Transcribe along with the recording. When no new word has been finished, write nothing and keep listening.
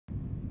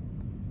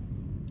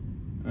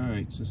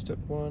Alright, so step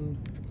one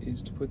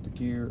is to put the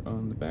gear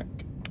on the back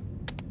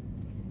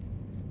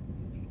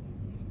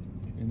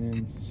and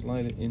then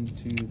slide it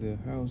into the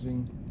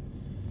housing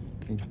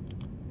and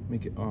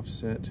make it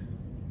offset.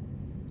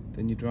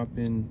 Then you drop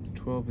in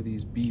 12 of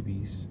these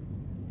BBs.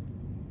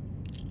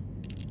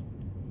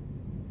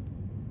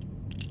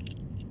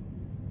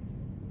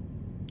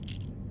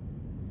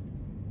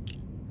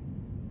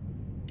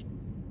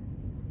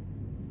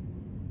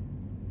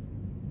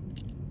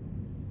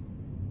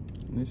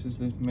 And this is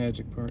the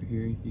magic part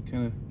here. You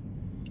kind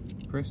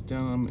of press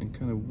down on them and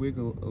kind of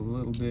wiggle a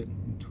little bit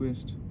and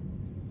twist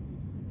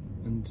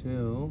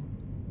until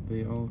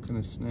they all kind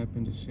of snap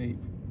into shape.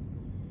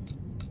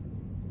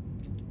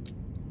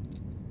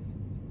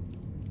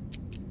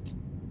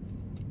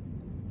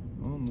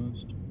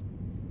 Almost.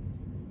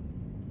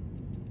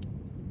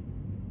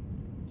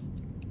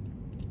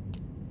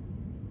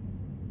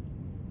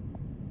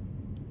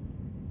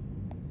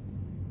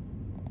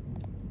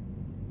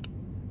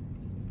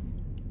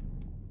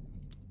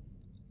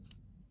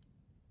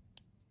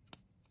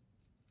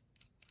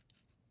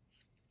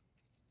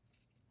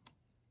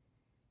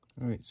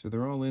 Alright, so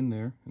they're all in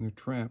there and they're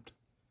trapped.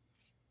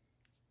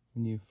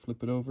 And you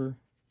flip it over,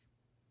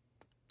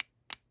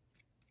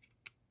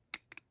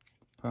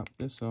 pop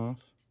this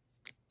off,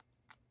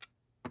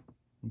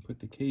 and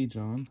put the cage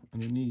on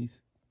underneath.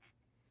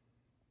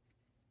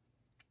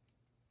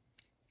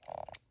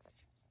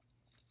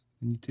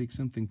 And you take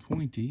something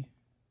pointy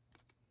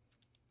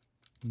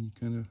and you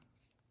kind of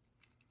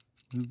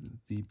move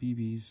the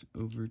BBs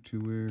over to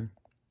where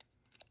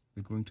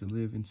they're going to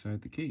live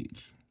inside the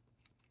cage.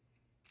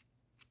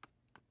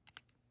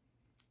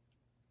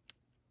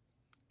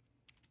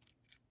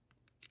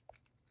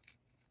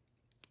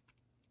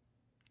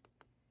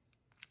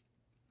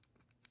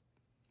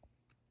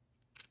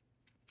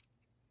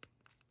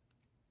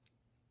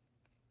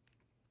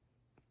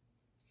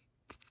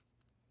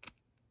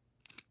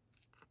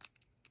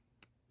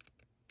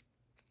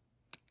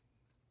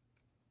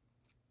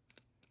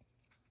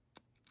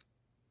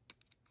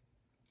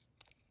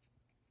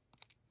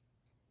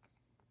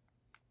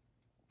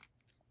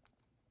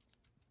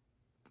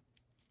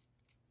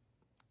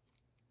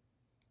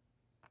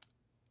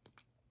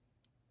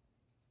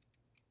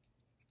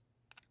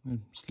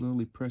 I'm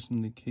slowly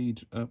pressing the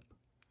cage up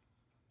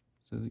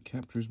so that it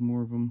captures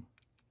more of them.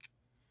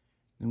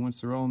 And once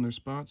they're all in their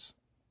spots,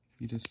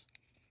 you just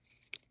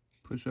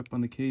push up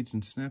on the cage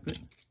and snap it.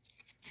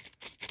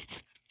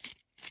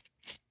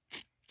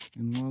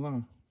 And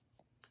voila!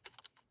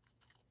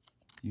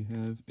 You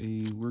have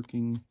a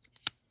working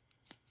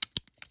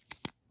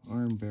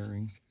arm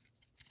bearing.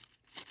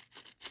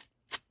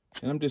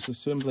 And I'm just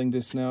assembling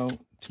this now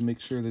to make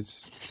sure that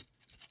it's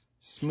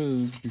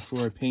smooth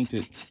before I paint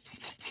it.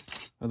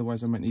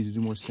 Otherwise I might need to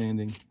do more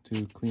sanding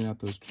to clean out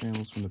those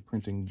channels from the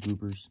printing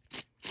goobers.